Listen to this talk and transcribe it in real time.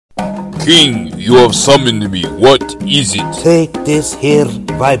King, you have summoned me. What is it? Take this here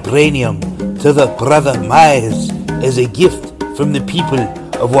vibranium to the Brother Miles as a gift from the people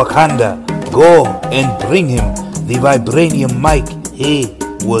of Wakanda. Go and bring him the vibranium mic. He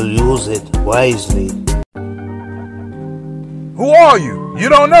will use it wisely. Who are you? You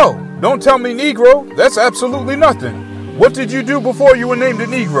don't know. Don't tell me Negro. That's absolutely nothing. What did you do before you were named a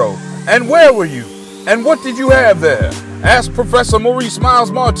Negro? And where were you? And what did you have there? Ask Professor Maurice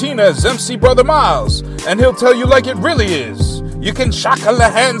Miles Martinez, MC Brother Miles, and he'll tell you like it really is. You can shackle the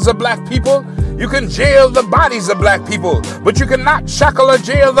hands of black people, you can jail the bodies of black people, but you cannot shackle or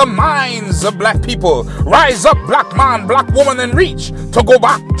jail the minds of black people. Rise up, black man, black woman, and reach to go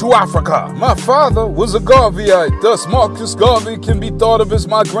back to Africa. My father was a Garveyite, thus Marcus Garvey can be thought of as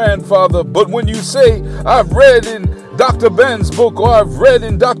my grandfather. But when you say, I've read in Dr. Ben's book, or I've read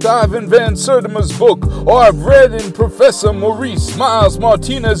in Dr. Ivan Van Sertima's book, or I've read in Professor Maurice Miles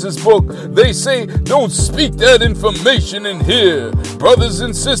Martinez's book, they say, don't speak that information in here. Brothers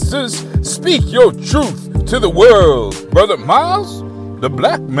and sisters, speak your truth to the world. Brother Miles, the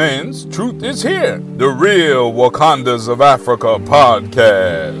black man's truth is here. The Real Wakandas of Africa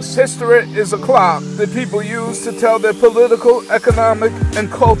podcast. History is a clock that people use to tell their political, economic,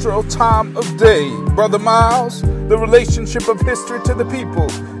 and cultural time of day. Brother Miles, the relationship of history to the people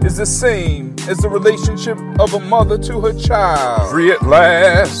is the same as the relationship of a mother to her child. Free at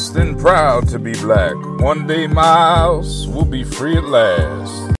last and proud to be black. One day Miles will be free at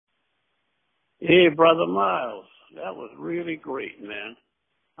last. Hey, Brother Miles. That was really great, man.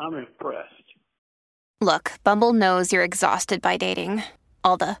 I'm impressed. Look, Bumble knows you're exhausted by dating.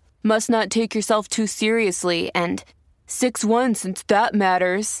 All the, must not take yourself too seriously, and 6'1" since that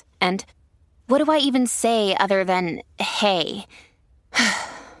matters, and what do I even say other than, hey?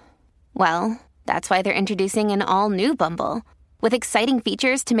 Well, that's why they're introducing an all-new Bumble, with exciting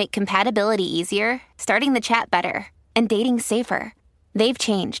features to make compatibility easier, starting the chat better, and dating safer. They've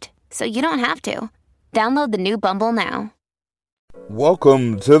changed, so you don't have to. Download the new Bumble now.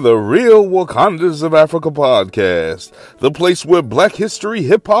 Welcome to the Real Wakandas of Africa podcast, the place where black history,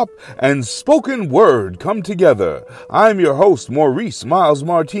 hip-hop, and spoken word come together. I'm your host, Maurice Miles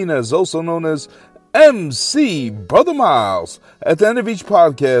Martinez, also known as MC Brother Miles. At the end of each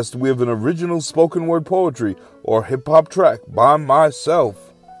podcast, we have an original spoken word poetry or hip-hop track by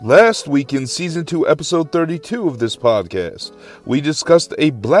myself. Last week in Season 2, Episode 32 of this podcast, we discussed a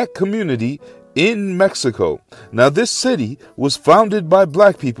black community in Mexico. Now, this city was founded by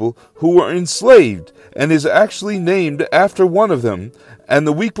black people who were enslaved and is actually named after one of them. And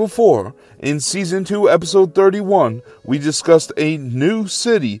the week before, in Season 2, Episode 31, we discussed a new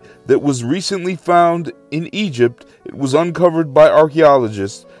city that was recently found in Egypt. It was uncovered by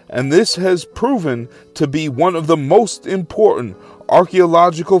archaeologists, and this has proven to be one of the most important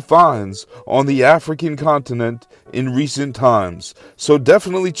archaeological finds on the African continent in recent times. So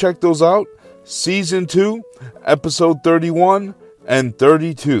definitely check those out. Season 2, Episode 31 and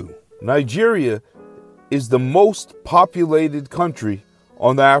 32. Nigeria is the most populated country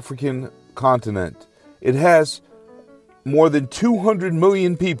on the African continent. It has more than 200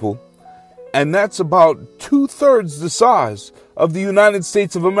 million people, and that's about 2/3 the size of the United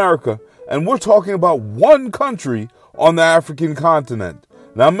States of America. And we're talking about one country on the African continent.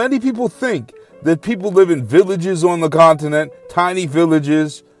 Now, many people think that people live in villages on the continent, tiny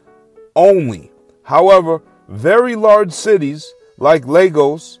villages only. However, very large cities like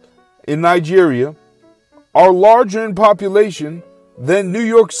Lagos in Nigeria are larger in population than New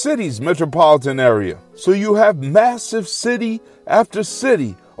York City's metropolitan area. So you have massive city after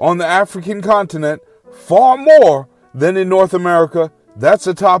city on the African continent, far more than in North America. That's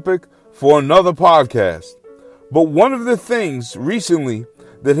a topic for another podcast. But one of the things recently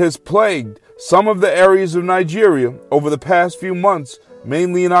that has plagued some of the areas of Nigeria over the past few months,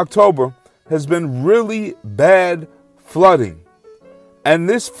 mainly in October, has been really bad flooding. And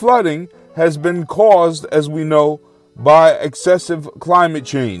this flooding has been caused, as we know, by excessive climate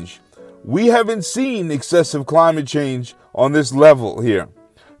change. We haven't seen excessive climate change on this level here.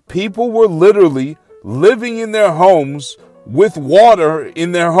 People were literally living in their homes with water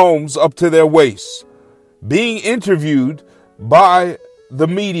in their homes up to their waists, being interviewed by the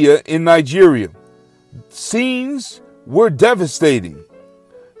media in Nigeria. Scenes were devastating.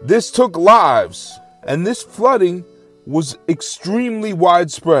 This took lives, and this flooding was extremely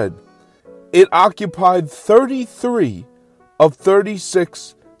widespread. It occupied 33 of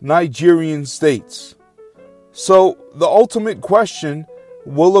 36 Nigerian states. So the ultimate question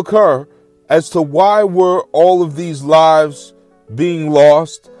will occur as to why were all of these lives being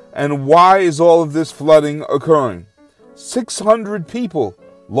lost, and why is all of this flooding occurring? 600 people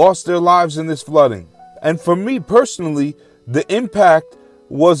lost their lives in this flooding. And for me personally, the impact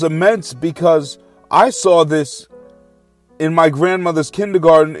was immense because I saw this in my grandmother's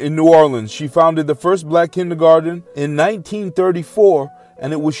kindergarten in New Orleans. She founded the first black kindergarten in 1934,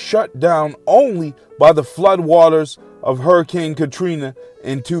 and it was shut down only by the floodwaters of Hurricane Katrina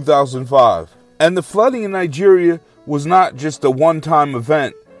in 2005. And the flooding in Nigeria was not just a one-time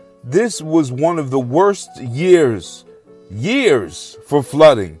event. This was one of the worst years for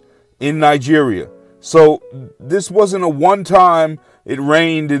flooding in Nigeria. So this wasn't a one-time, it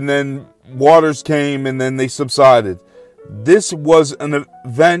rained and then waters came and then they subsided. This was an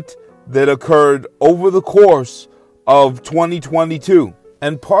event that occurred over the course of 2022.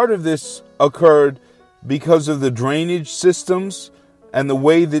 And part of this occurred because of the drainage systems and the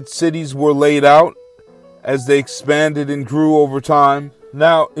way that cities were laid out as they expanded and grew over time.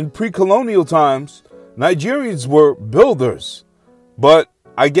 Now, in pre-colonial times, Nigerians were builders. But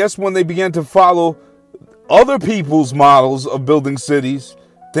I guess when they began to follow other people's models of building cities,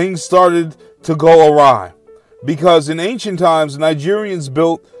 things started to go awry. Because in ancient times, Nigerians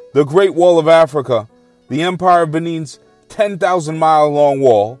built the Great Wall of Africa, the Empire of Benin's 10,000-mile-long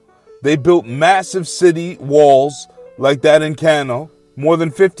wall. They built massive city walls like that in Kano, more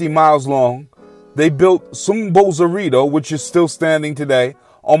than 50 miles long. They built Sungbo-Zerido, which is still standing today,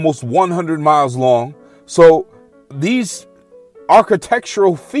 almost 100 miles long. So these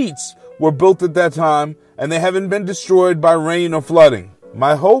architectural feats were built at that time, and they haven't been destroyed by rain or flooding.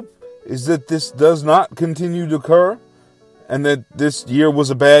 My hope is that this does not continue to occur, and that this year was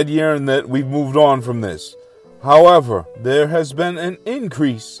a bad year and that we've moved on from this. However, there has been an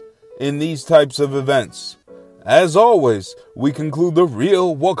increase in these types of events. As always, we conclude the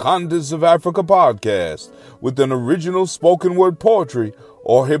Real Wakandas of Africa podcast with an original spoken word poetry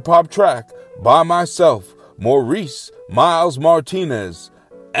or hip-hop track by myself, Maurice Miles Martinez,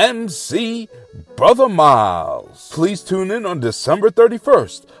 MC Brother Miles. Please tune in on December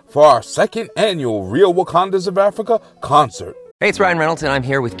 31st for our second annual Real Wakandas of Africa concert. Hey, it's Ryan Reynolds, and I'm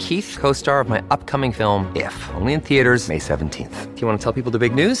here with Keith, co-star of my upcoming film, If, only in theaters May 17th. Do you want to tell people the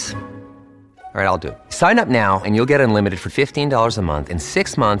big news? All right, I'll do it. Sign up now and you'll get unlimited for $15 a month and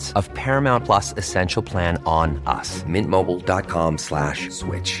 6 months of Paramount Plus Essential Plan on us.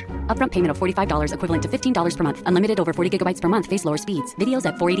 MintMobile.com/switch. Upfront payment of $45 equivalent to $15 per month. Unlimited over 40 gigabytes per month. Face lower speeds. Videos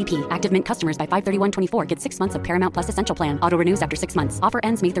at 480p. Active Mint customers by 531.24 get 6 months of Paramount Plus Essential Plan. Auto renews after 6 months. Offer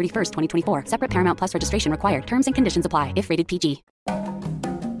ends May 31st, 2024. Separate Paramount Plus registration required. Terms and conditions apply if rated PG.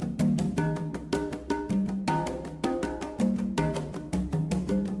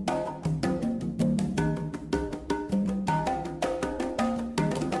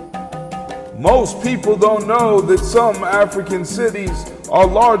 Most people don't know that some African cities are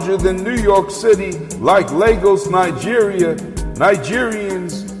larger than New York City, like Lagos, Nigeria.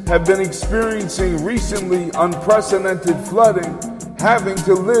 Nigerians have been experiencing recently unprecedented flooding, having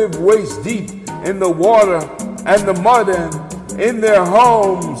to live waist deep in the water and the mud and in their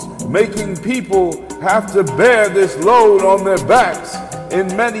homes, making people have to bear this load on their backs in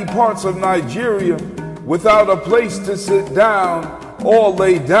many parts of Nigeria without a place to sit down or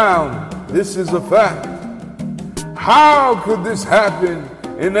lay down. This is a fact. How could this happen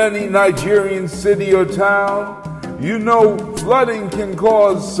in any Nigerian city or town? You know, flooding can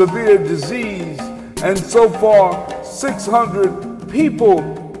cause severe disease, and so far, 600 people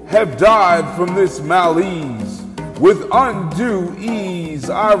have died from this malaise with undue ease.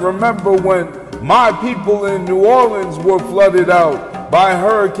 I remember when my people in New Orleans were flooded out by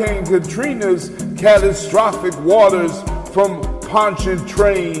Hurricane Katrina's catastrophic waters from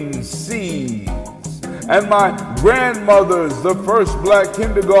Pontchartrain seas. And my grandmother's, the first black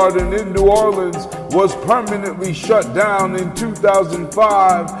kindergarten in New Orleans, was permanently shut down in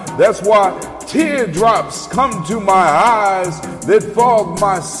 2005. That's why teardrops come to my eyes that fog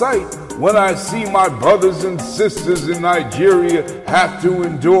my sight when I see my brothers and sisters in Nigeria have to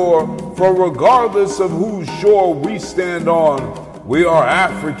endure. For regardless of whose shore we stand on, we are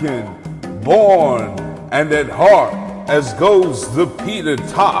African, born and at heart, as goes the Peter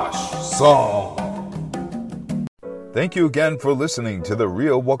Tosh song. Thank you again for listening to the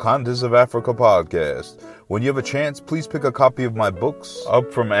Real Wakandas of Africa podcast. When you have a chance, please pick a copy of my books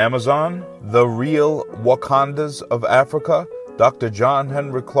up from Amazon. The Real Wakandas of Africa, Dr. John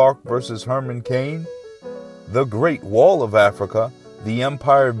Henrik Clarke versus Herman Cain. The Great Wall of Africa, the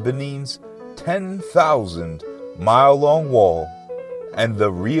Empire of Benin's 10,000-mile-long wall. And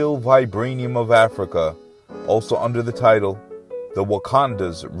The Real Vibranium of Africa, also under the title, The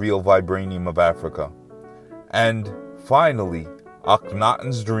Wakanda's Real Vibranium of Africa. And finally,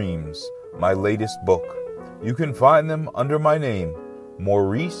 Akhenaten's Dreams, my latest book. You can find them under my name,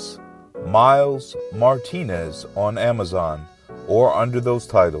 Maurice Miles Martinez on Amazon or under those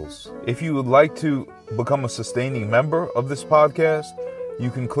titles. If you would like to become a sustaining member of this podcast,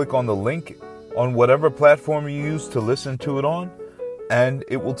 you can click on the link on whatever platform you use to listen to it on, and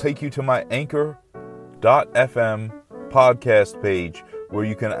it will take you to my Anchor.fm podcast page where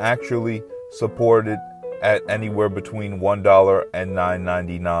you can actually support it at anywhere between $1 and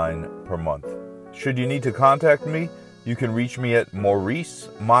 $9.99 per month. Should you need to contact me, you can reach me at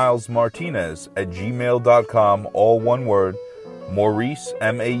mauricemilesmartinez@gmail.com, all one word, Maurice,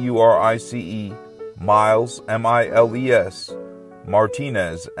 Maurice, Miles, Miles, Martinez,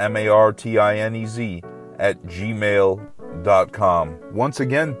 Martinez, @gmail.com. Once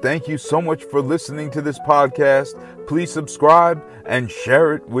again, thank you so much for listening to this podcast. Please subscribe and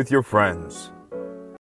share it with your friends.